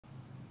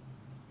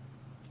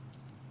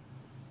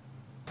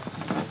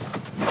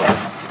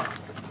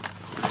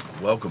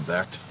Welcome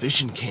back to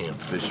fishing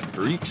camp, fishing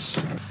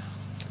freaks.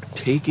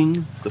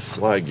 Taking the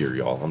fly gear,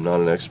 y'all. I'm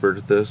not an expert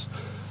at this,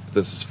 but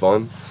this is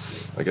fun.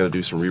 I gotta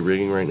do some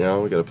re-rigging right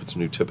now. We gotta put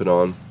some new tippet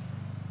on.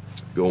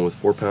 Going with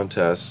 4-pound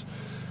test,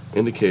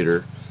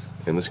 indicator,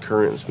 and this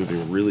current is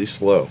moving really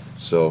slow.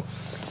 So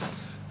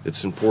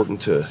it's important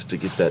to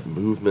get that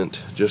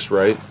movement just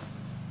right.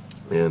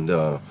 And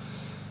we're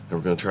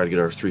gonna try to get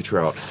our 3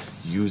 trout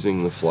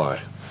using the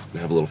fly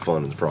and have a little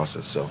fun in the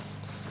process. So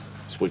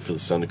let's wait for the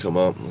sun to come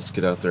up and let's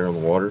get out there on the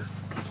water,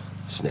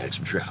 snag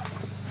some trout.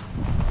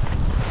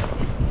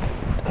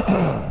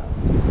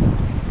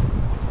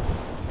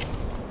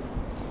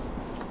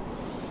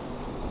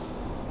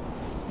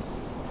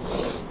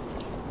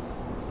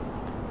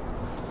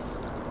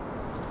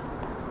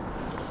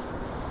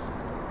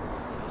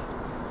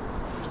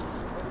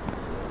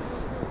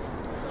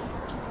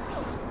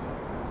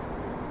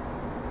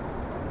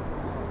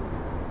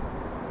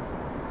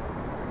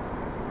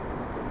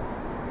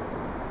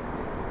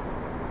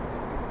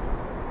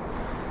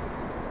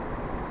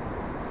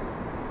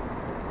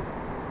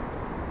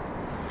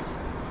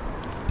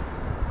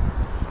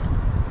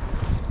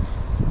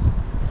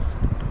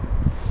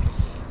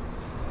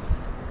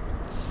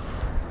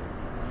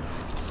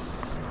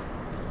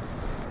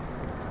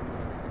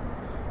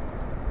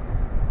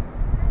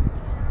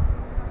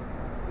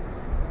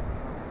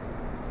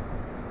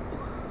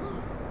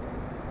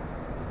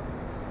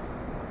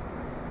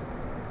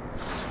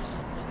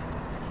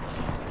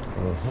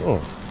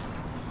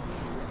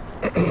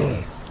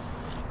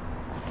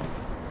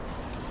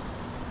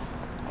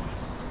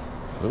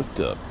 Hooked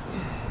up.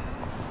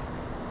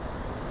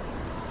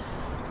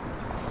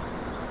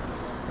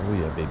 Oh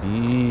yeah,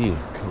 baby.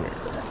 Come here.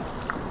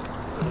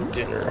 Little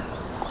dinner.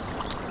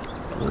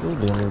 Little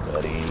dinner,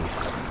 buddy.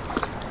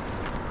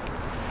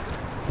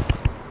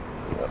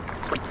 Yep.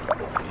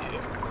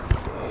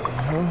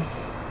 Yeah.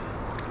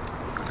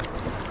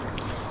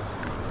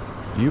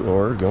 You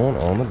are going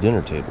on the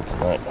dinner table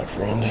tonight, my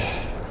friend.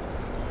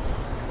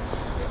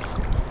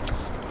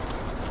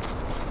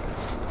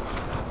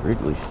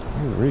 Wrigley.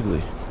 You're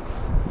Wrigley.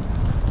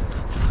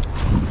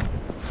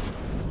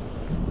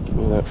 Give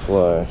me that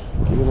fly.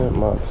 Give me that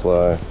mock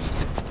fly.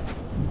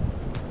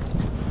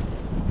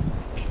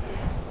 Okay.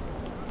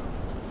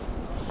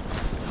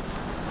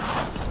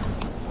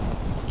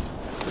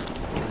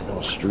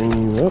 I'll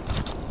string you up.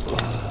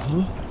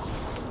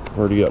 I've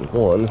already got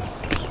one.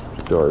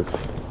 It's dark.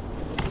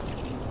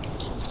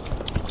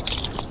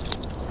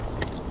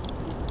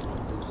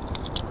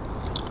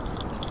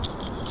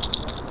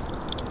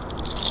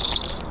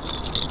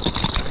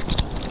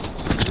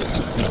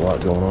 A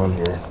lot going on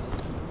here.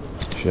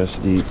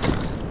 Chest deep.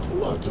 A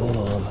lot going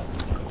on.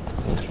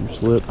 Don't you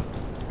slip.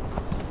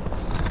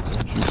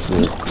 Don't you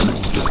slip.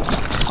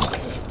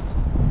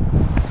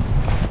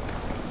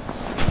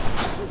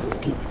 So we'll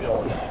keep it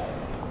going.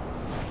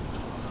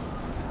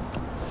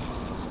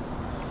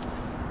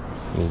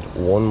 Need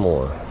one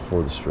more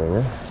for the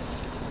stringer.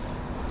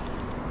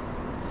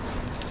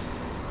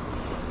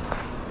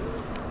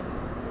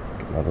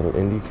 Get my little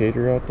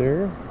indicator out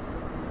there.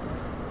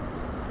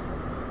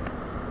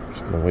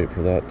 Just gonna wait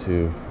for that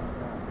to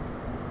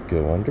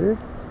go under.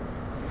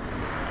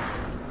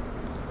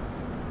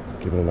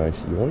 Give it a nice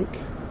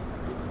yoink.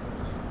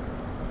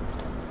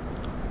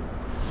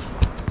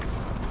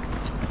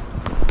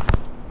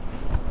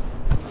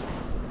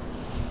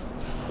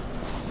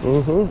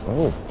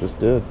 Oh, just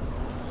did.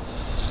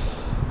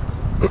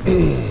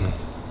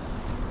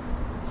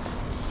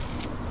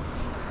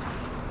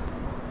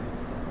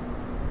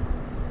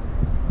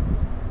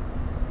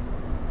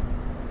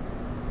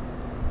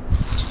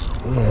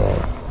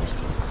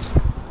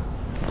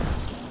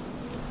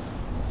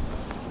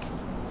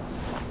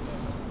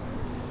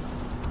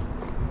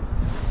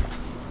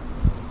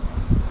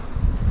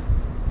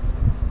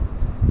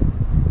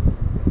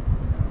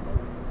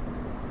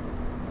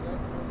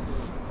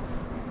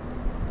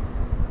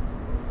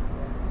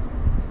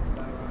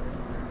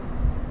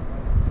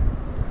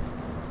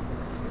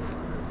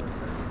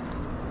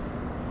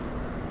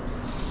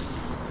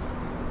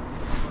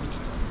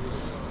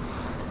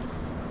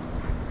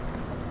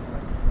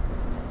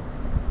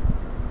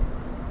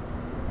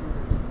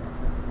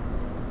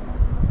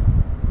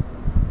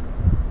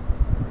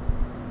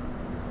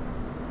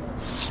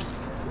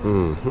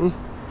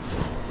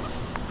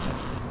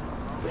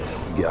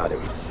 Man, we got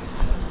him.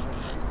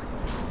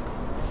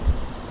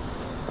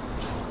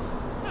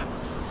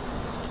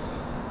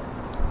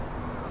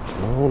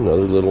 Oh,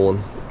 another little one.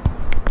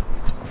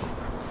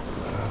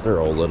 They're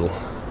all little.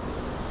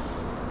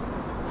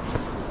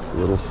 It's a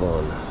little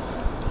fun.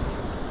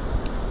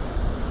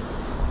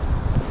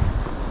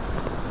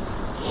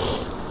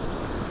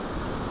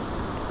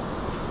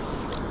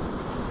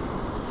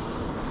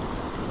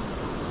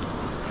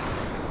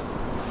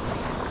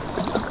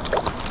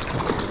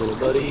 Little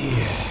buddy.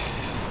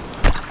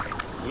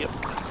 Yep.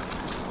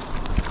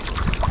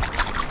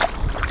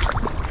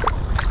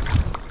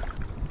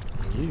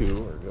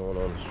 You are going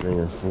on the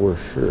stringer for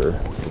sure.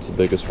 It's the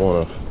biggest one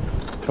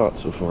I've caught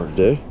so far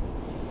today.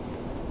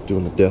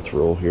 Doing the death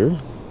roll here.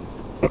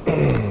 Get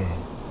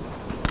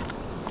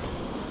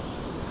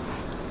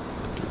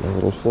my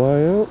little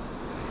fly out.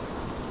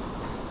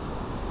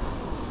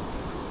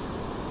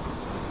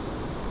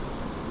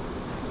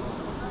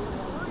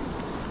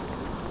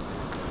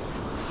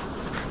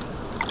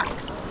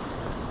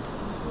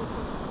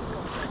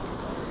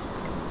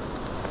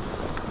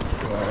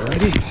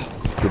 Alrighty,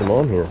 let's get them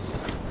on here.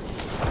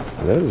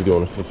 And that is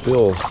going to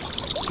fulfill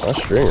my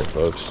stringer,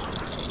 folks.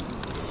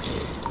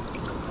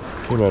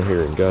 Came out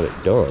here and got it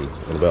done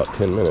in about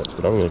 10 minutes,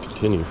 but I'm going to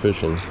continue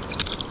fishing.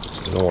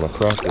 I want to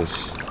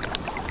practice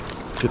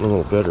getting a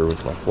little better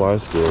with my fly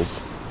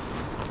skills.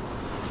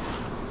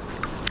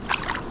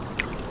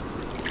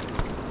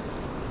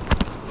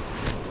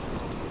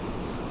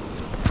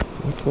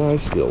 Fly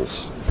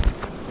skills.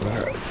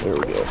 Alright, there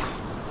we go.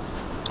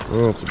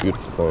 Oh, that's a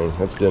beautiful thing.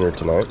 That's dinner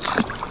tonight.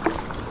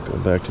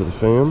 Going back to the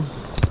fam.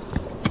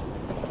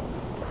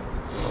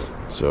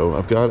 So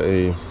I've got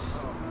a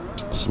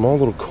small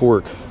little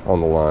cork on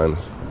the line,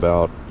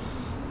 about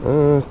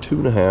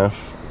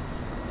 2.5,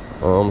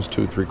 almost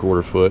 2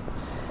 3/4 foot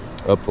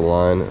up the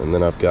line, and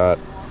then I've got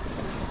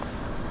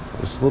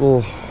this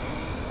little,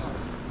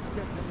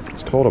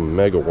 it's called a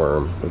mega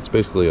worm. It's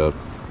basically a,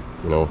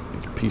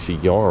 piece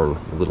of yarn,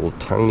 a little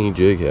tiny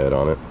jig head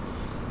on it,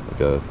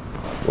 like a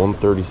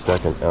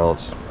 1/32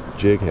 ounce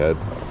jig head.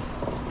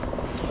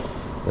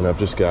 And I've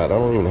just got, I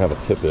don't even have a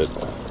tippet.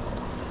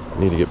 I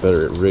need to get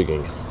better at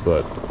rigging,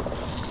 but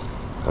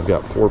I've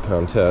got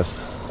 4-pound test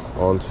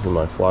onto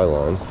my fly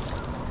line,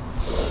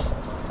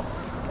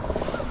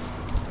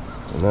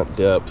 and that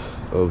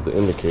depth of the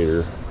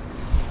indicator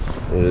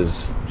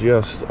is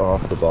just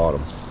off the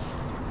bottom.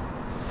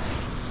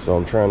 So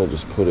I'm trying to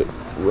just put it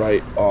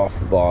right off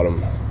the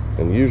bottom,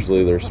 and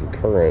usually there's some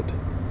current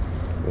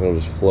and it'll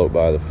just float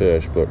by the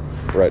fish, but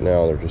right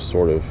now they're just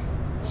sort of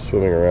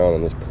swimming around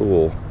in this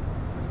pool.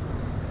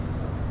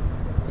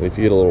 And if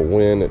you get a little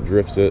wind, it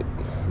drifts it,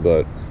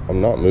 but I'm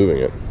not moving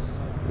it.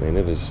 I mean,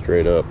 it is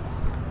straight up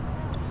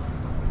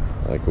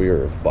like we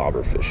are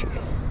bobber fishing.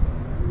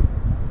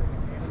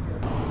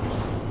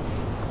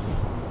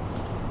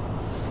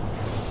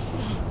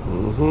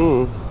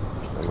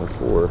 Number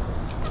 4.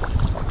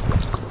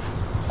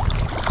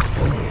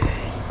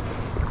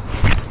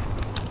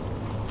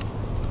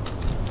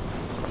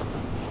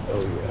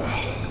 Oh yeah.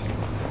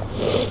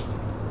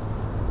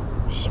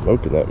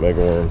 Smoking that mega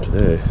worm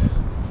today.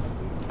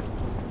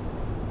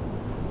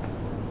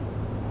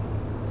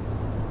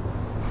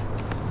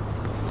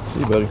 See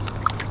you, buddy.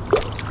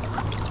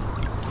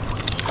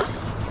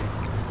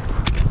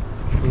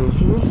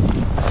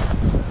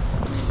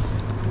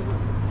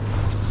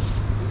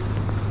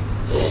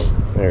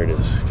 There it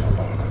is. Come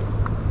on.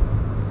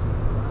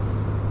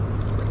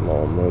 Come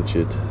on, munch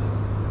it.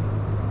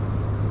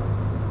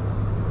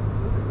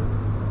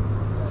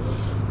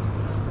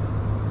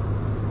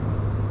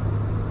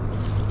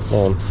 Come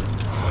on.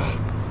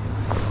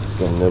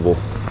 Gonna nibble.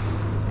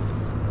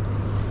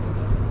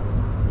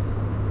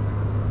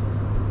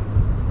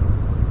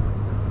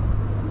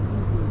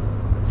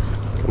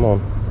 Come on.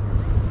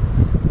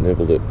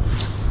 Nibbled it.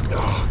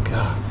 Oh,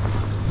 God.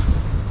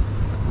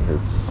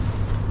 You're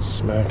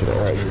smacking it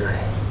right here.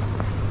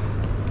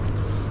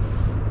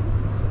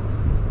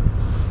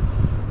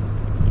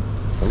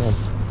 Come on.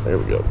 There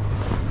we go.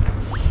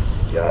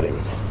 Got him.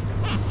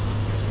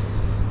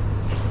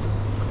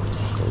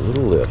 Just a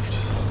little lift.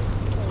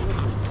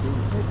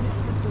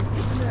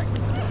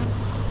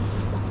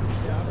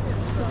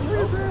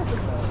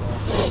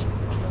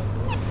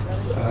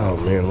 Oh,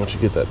 man. Once you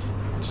get that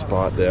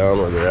spot down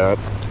where they're at,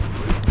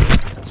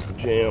 that's the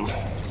jam.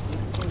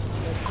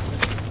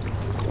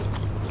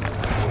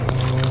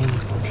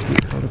 Don't you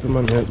get caught up in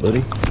my net,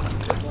 buddy.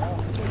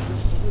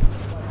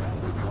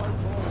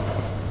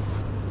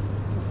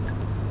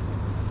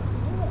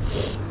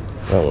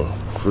 That one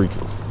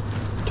freaking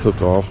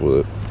took off with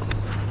it.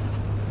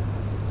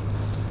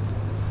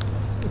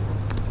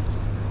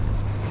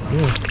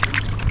 Yeah.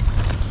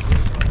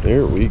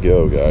 There we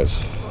go,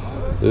 guys.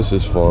 This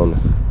is fun.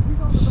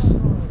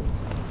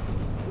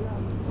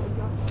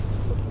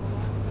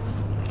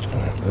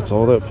 That's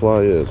all that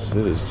fly is.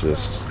 It is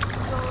just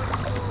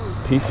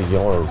a piece of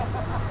yarn.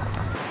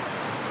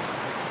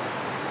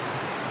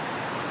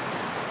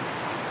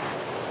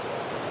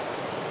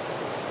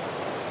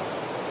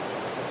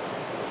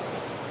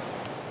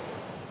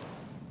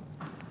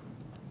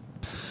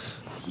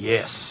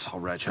 Yes, all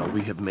right, y'all.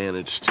 We have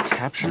managed to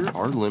capture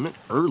our limit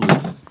early,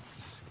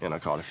 and I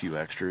caught a few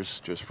extras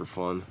just for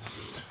fun.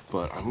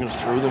 But I'm gonna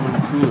throw them in the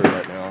cooler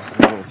right now.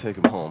 I'm gonna take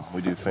them home.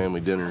 We do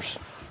family dinners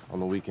on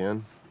the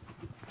weekend.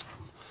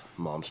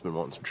 Mom's been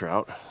wanting some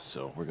trout,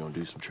 so we're gonna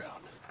do some trout.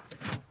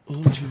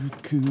 Into the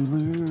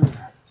cooler.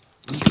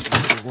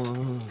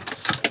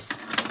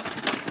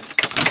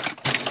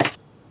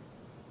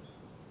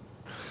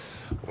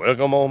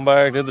 Welcome on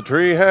back to the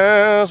tree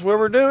house where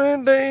we're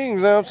doing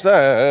things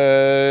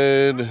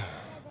outside.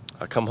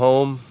 I come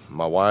home,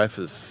 my wife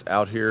is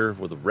out here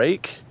with a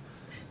rake,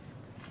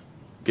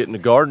 getting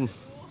garden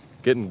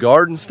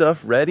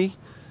stuff ready.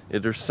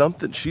 If there's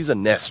something, she's a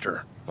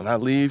nester. When I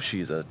leave,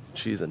 she's a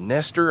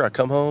nester. I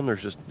come home,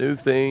 there's just new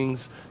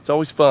things. It's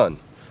always fun,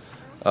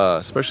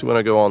 especially when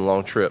I go on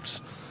long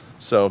trips.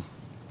 So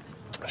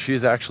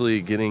she's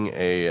actually getting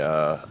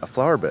a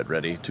flower bed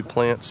ready to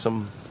plant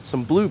some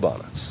blue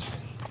bonnets.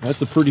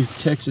 That's a pretty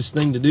Texas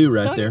thing to do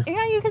right there.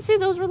 Yeah, you can see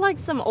those were like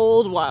some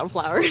old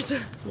wildflowers.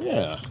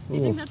 Yeah. You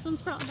think that's some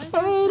sprout?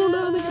 I don't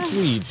know, I think it's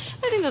weeds.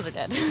 I think those are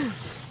dead.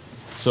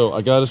 So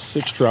I got us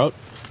 6 trout.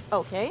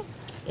 Okay.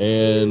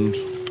 And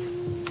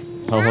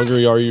how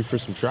hungry are you for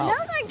some trout?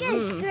 Those are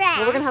just grass.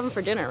 Well, we're gonna have them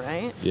for dinner,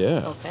 right?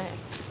 Yeah. Okay.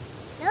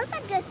 Those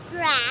are just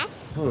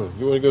grass. You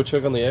want to go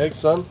check on the eggs,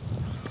 son?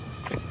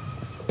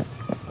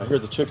 I hear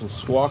the chickens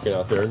squawking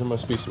out there. There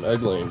must be some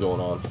egg laying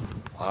going on.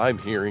 I'm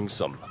hearing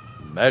some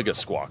mega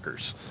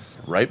squawkers.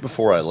 Right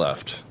before I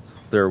left,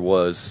 there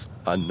was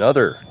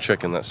another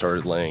chicken that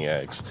started laying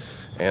eggs.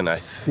 And I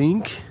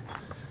think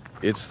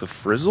it's the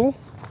frizzle.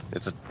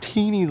 It's a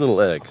teeny little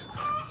egg.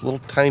 A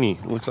little tiny.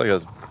 It looks like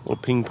a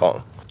little ping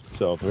pong.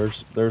 So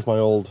there's my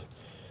old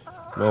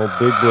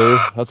big blue.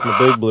 That's my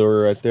big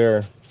bluer right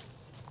there.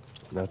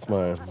 That's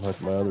my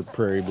other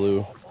prairie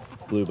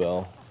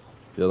bluebell.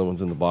 The other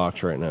one's in the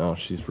box right now.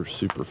 She's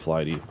super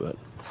flighty, but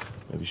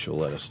maybe she'll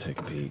let us take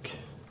a peek.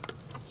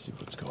 See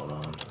what's going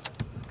on.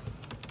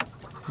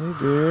 Hey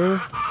girl.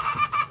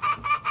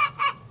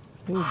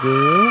 Hey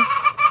girl.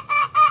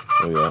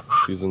 Oh yeah,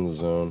 she's in the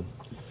zone.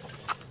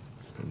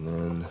 And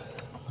then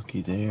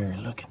looky there.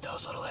 Look at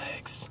those little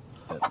eggs.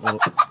 That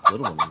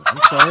little one.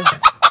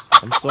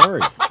 I'm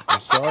sorry.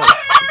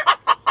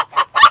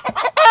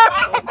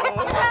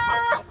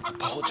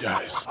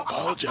 Apologize.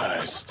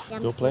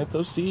 Go plant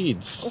those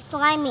seeds. It's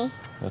slimy.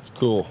 That's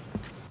cool.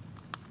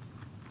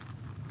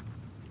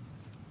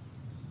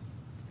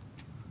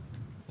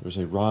 There's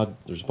a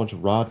bunch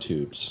of rod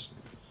tubes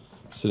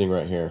sitting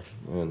right here,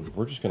 and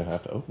we're just gonna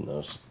have to open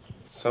those.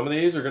 Some of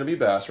these are gonna be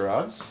bass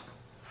rods,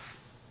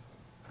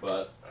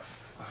 but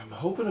I'm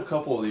hoping a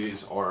couple of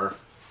these are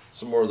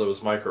some more of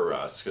those micro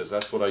rods, because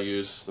that's what I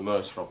use the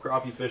most for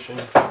crappie fishing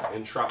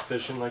and trout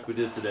fishing like we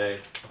did today.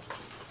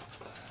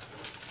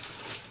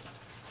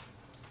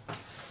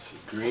 Let's see,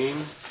 green,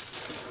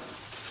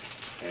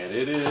 and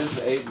it is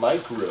a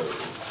micro.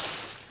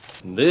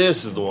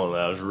 This is the one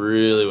that I was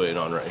really waiting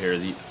on right here,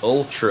 the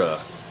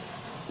ultra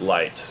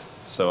light.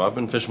 So I've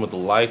been fishing with the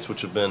lights,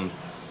 which have been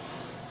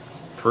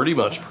pretty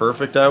much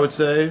perfect, I would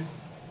say,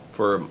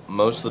 for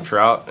most of the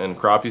trout and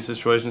crappie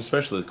situations,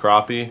 especially the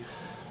crappie.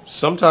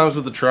 Sometimes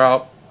with the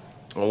trout,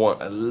 I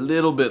want a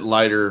little bit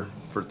lighter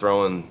for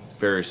throwing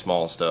very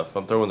small stuff. If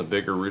I'm throwing the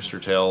bigger rooster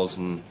tails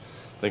and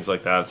things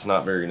like that, it's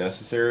not very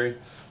necessary.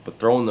 But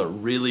throwing the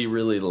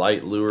really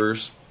light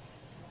lures,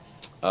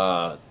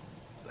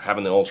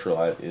 having the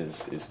ultralight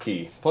is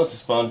key. Plus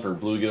it's fun for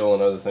bluegill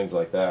and other things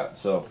like that.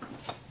 So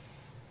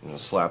I'm going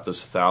to slap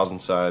this 1,000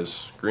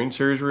 size green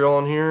series reel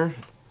on here.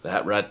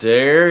 That right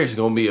there is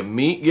going to be a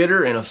meat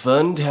getter and a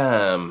fun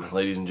time,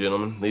 ladies and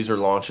gentlemen. These are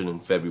launching in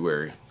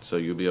February, so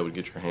you'll be able to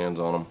get your hands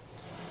on them.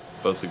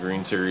 Both the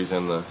green series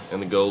and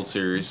the gold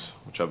series,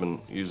 which I've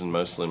been using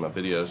mostly in my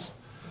videos.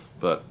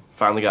 But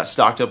finally got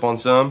stocked up on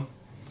some.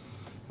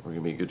 We're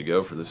going to be good to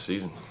go for this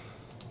season.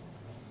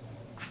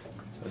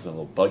 There's a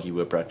little buggy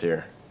whip right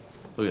there.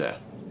 Look at that.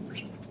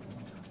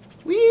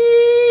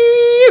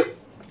 Whee!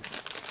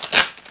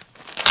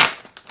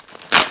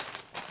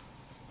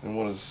 And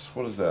what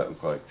does that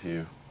look like to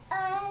you?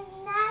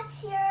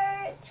 That's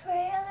your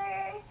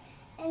trailer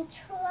and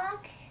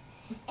truck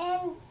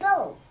and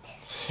boat.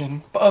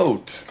 And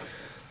boat.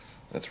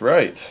 That's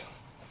right.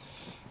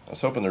 I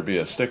was hoping there'd be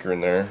a sticker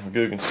in there, a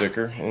Guggen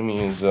sticker.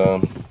 Amy is,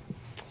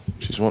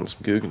 she's wanting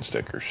some Guggen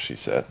stickers, she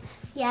said.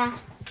 Yeah,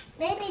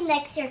 maybe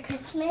next year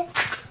Christmas.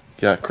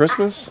 Yeah,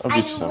 Christmas? I'll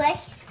I give you some. wish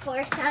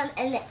for some,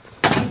 and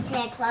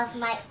Santa Claus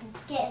might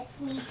give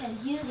me some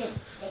Guggen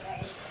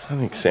stickers. I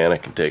think Santa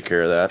can take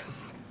care of that.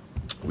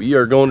 We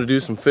are going to do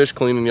some fish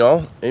cleaning,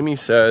 y'all. Amy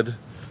said,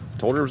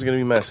 told her it was going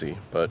to be messy,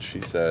 but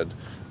she said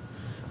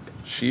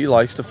she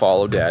likes to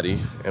follow Daddy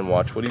and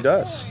watch what he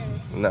does.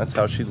 And that's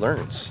how she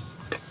learns.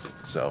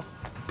 So,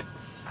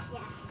 Yeah.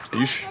 Are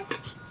you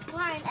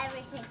Learn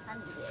everything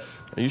from you.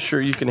 Are you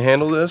sure you can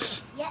handle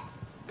this? Yep.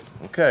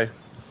 Okay.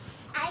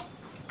 I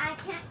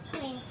can't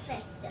clean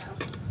fish though.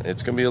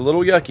 It's going to be a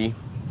little yucky.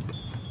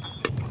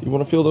 You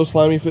want to feel those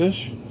slimy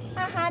fish?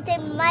 They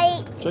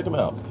might. Check them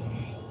out.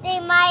 They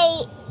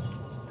might.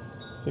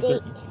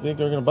 Think they're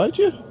going to bite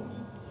you?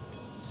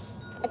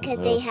 Because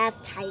they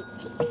have tight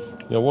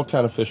teeth. Yeah, what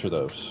kind of fish are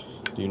those?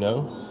 Do you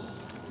know?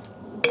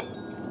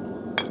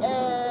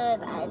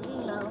 I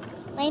don't know.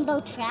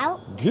 Rainbow trout?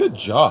 Good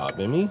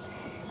job, Emmy.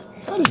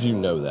 How did you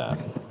know that?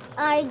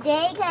 Are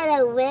they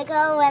gonna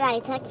wiggle when I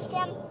touch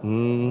them?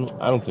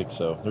 I don't think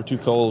so. They're too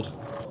cold.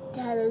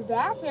 How does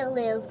that feel,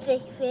 little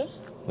fish?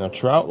 Now,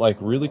 trout like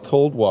really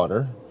cold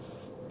water,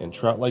 and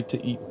trout like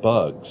to eat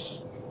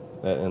bugs.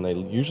 And they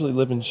usually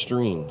live in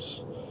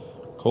streams.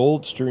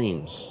 Cold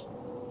streams.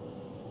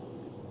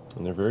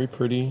 And they're very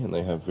pretty, and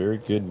they have very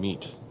good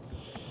meat.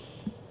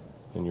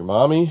 And your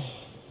mommy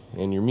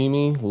and your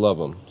Mimi love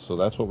them. So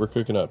that's what we're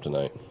cooking up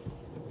tonight.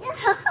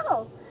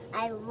 No!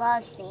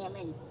 love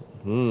salmon.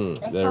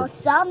 With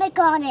Balsamic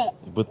on it.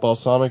 With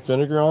balsamic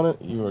vinegar on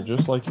it? You are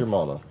just like your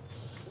mama.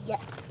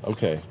 Yep.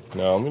 Okay,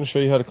 now I'm going to show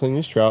you how to clean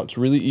these trout. It's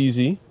really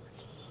easy.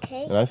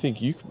 Okay. And I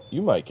think you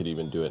might could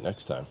even do it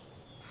next time.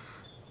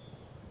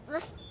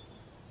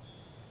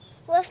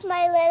 With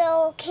my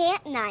little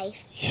camp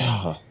knife.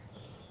 Yeah.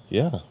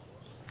 Yeah.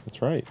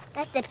 That's right.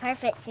 That's the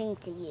perfect thing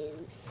to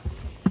use.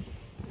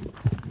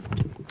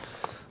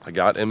 I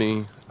got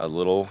Emmy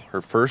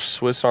her first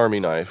Swiss Army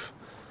knife.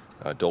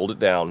 I doled it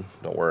down,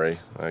 don't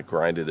worry. I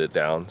grinded it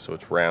down so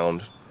it's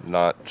round,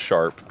 not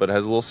sharp, but it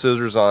has little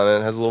scissors on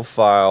it, has a little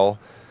file,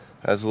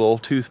 has a little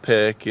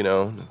toothpick, you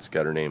know, it's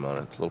got her name on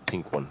it. It's a little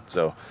pink one.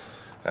 So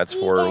that's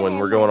for when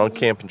we're going on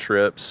camping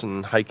trips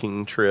and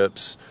hiking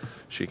trips.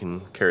 She can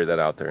carry that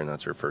out there, and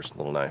that's her first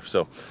little knife.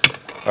 So,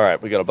 all right,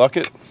 we got a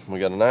bucket, we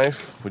got a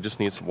knife, we just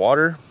need some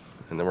water,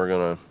 and then we're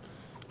gonna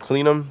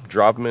clean them,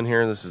 drop them in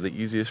here. This is the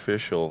easiest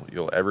fish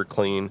you'll ever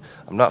clean.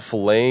 I'm not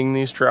filleting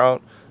these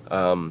trout.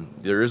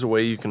 There is a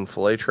way you can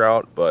fillet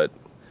trout, but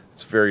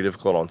it's very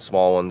difficult on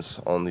small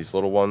ones. On these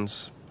little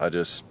ones,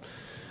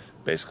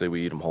 basically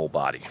we eat them whole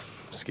body.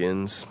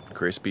 Skins,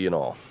 crispy and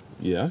all.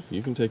 Yeah,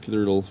 you can take your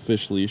little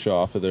fish leash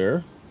off of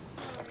there.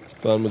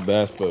 Fun with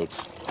bass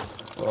boats.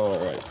 All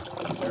right,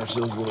 there's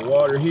ourselves a little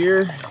water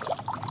here.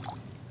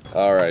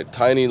 All right,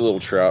 tiny little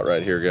trout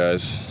right here,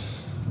 guys.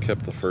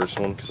 Kept the first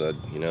one because I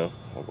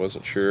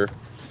wasn't sure.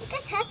 You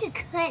guys have to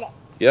cut it.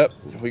 Yep,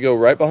 we go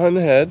right behind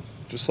the head,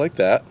 just like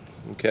that,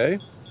 okay?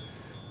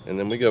 And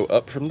then we go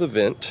up from the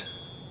vent.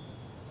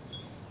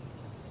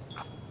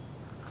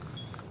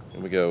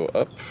 And we go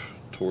up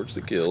towards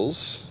the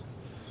gills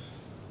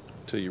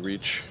until you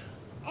reach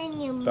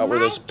about where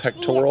those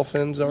pectoral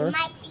fins are. You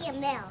might see a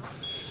male.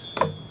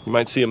 You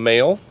might see a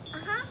male?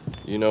 Uh-huh.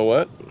 You know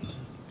what?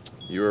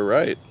 You were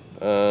right.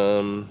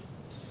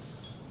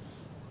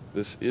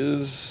 This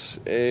is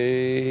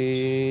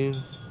a...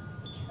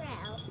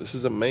 Trout. This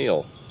is a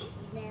male.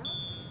 Male?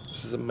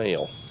 This is a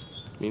male.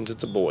 Means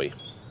it's a boy.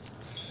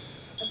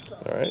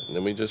 All right, and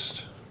then we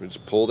just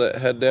pull that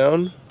head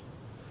down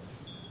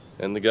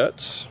and the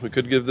guts. We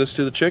could give this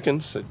to the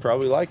chickens. They'd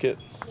probably like it.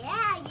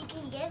 Yeah, you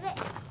can give it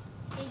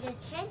to the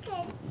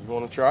chicken. You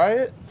want to try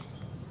it?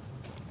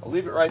 I'll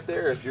leave it right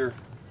there if you're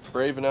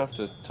brave enough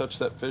to touch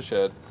that fish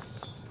head.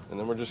 And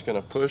then we're just going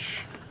to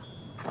push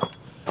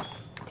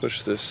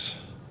this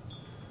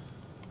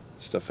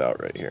stuff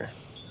out right here.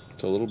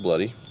 It's a little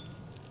bloody.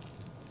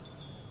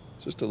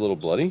 Just a little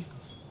bloody.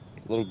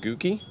 A little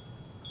gooky.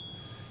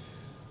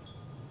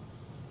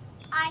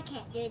 I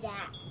can't do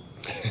that.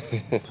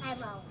 I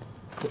won't.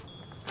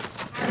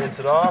 Rinse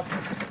it off.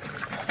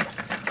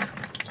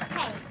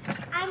 Okay,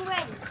 I'm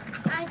ready.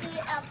 I'll do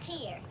it up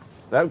here.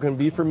 That can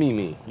be for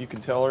Mimi. You can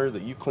tell her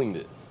that you cleaned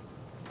it.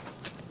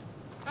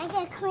 I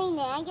can clean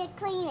it. I can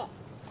clean it.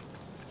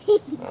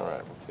 All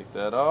right, we'll take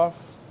that off.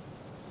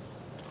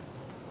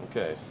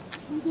 Okay.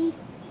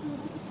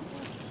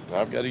 Now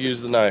I've got to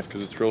use the knife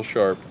because it's real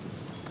sharp.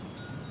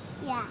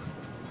 Yeah.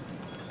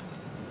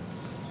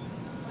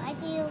 Why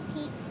do you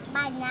keep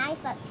my knife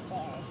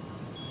upstairs?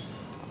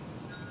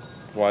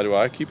 Why do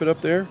I keep it up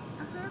there?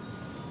 Uh-huh.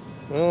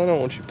 Well, I don't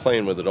want you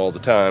playing with it all the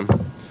time.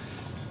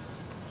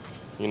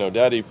 You know,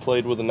 Daddy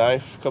played with a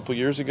knife a couple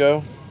years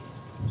ago.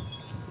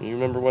 You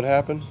remember what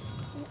happened?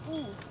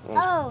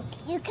 Oh,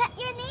 you cut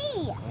your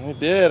knee. I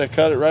did. I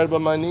cut it right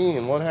above my knee,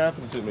 and what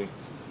happened to me?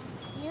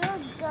 You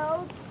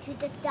go to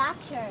the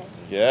doctor.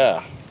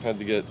 Yeah, had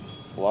to get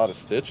a lot of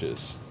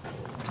stitches.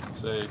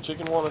 Say,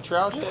 chicken want a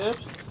trout head?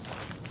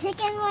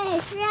 Chicken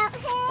want a trout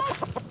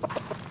head?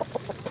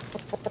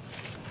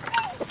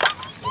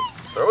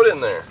 Throw it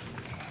in there.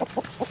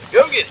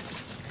 Go get it.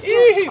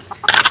 Yee-hoo.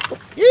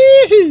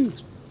 Yee-hoo.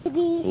 A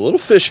little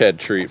fish head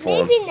treat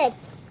for him. Maybe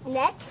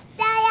next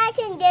day I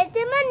can give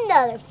them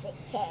another fish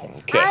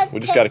head. Okay, we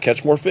just got to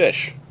catch more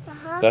fish.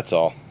 That's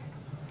all.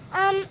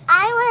 I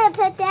want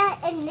to put that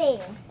in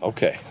there.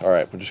 Okay, all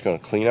right. We're just going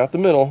to clean out the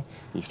middle.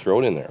 You throw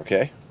it in there,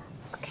 okay?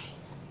 Okay.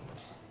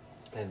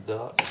 And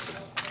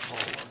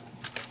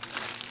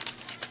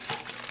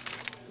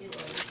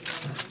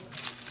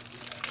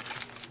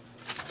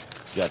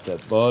got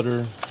that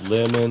butter,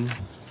 lemon,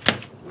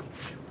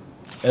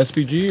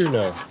 SPG or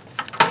no?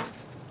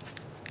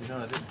 You know,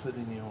 I didn't put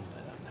any on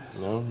that.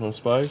 No, no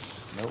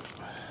spice? Nope.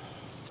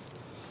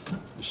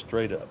 Just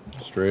straight up.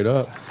 Straight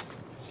up.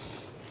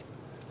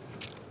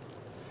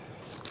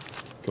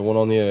 Going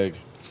on the egg.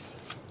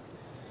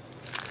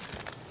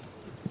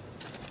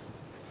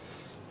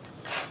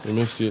 We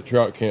missed you at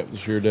trout camp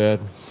this year, Dad.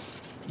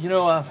 You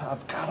know,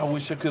 God, I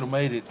wish I could have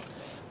made it.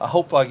 I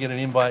hope I get an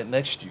invite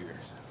next year.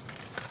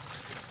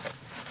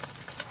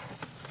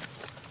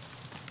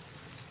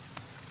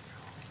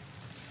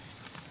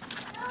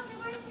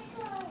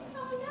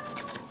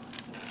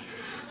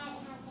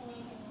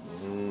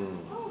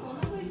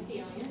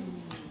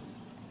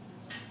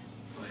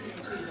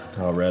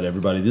 All right,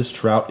 everybody, this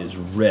trout is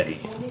ready.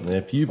 And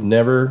if you've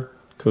never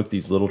cooked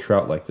these little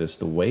trout like this,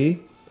 the way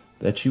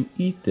that you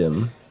eat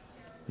them,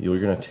 you're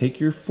gonna take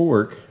your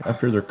fork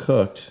after they're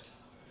cooked,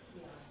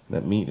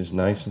 That meat is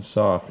nice and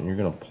soft, and you're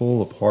going to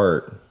pull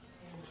apart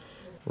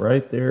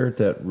right there at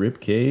that rib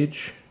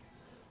cage,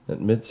 that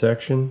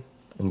midsection,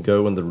 and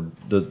go in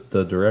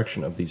the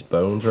direction of these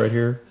bones right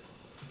here,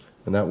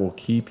 and that will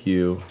keep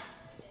you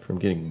from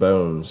getting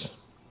bones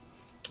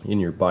in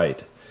your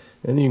bite.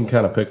 And you can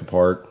kind of pick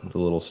apart the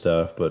little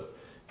stuff, but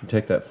you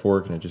take that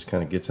fork and it just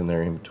kind of gets in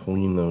there in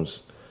between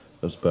those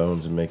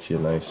bones and makes you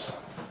a nice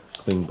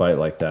clean bite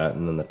like that.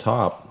 And then the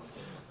top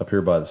up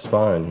here by the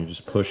spine, you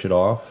just push it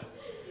off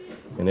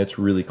and it's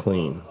really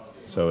clean.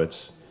 So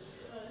it's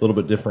a little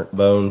bit different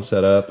bone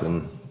set up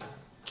and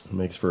it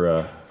makes for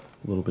a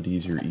little bit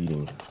easier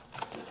eating.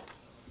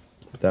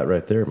 But that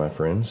right there, my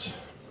friends,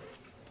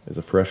 is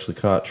a freshly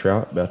caught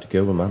trout about to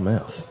go in my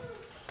mouth.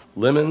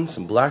 Lemon,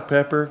 some black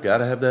pepper,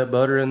 gotta have that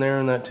butter in there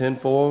in that tin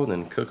foil, and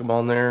then cook them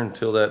on there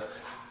until that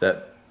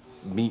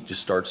meat just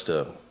starts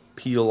to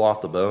peel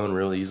off the bone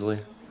real easily.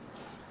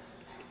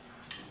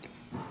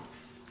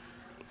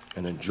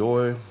 And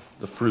enjoy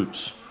the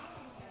fruits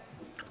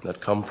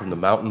that come from the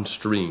mountain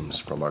streams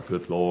from our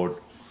good Lord,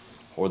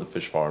 or the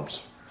fish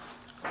farms.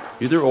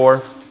 Either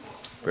or,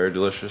 very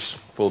delicious,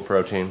 full of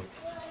protein,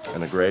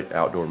 and a great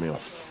outdoor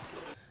meal.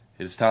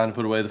 It is time to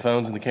put away the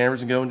phones and the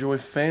cameras and go enjoy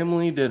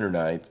family dinner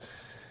night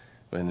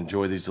and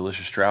enjoy these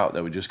delicious trout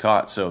that we just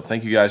caught. So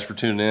thank you guys for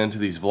tuning in to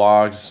these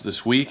vlogs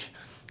this week.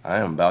 I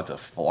am about to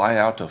fly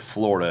out to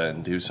Florida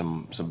and do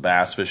some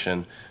bass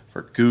fishing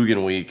for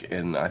Guggen Week,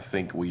 and I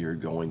think we are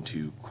going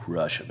to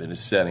crush them. It is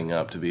setting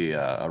up to be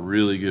a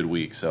really good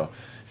week. So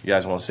if you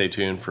guys want to stay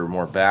tuned for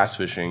more bass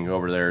fishing, go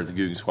over there at the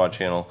Guggen Squad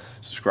channel,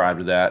 subscribe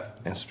to that,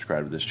 and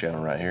subscribe to this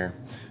channel right here,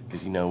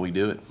 because you know we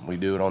do it. We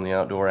do it on the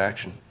outdoor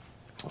action.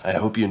 I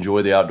hope you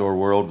enjoy the outdoor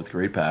world with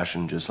great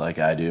passion, just like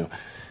I do.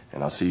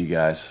 And I'll see you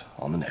guys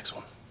on the next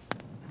one.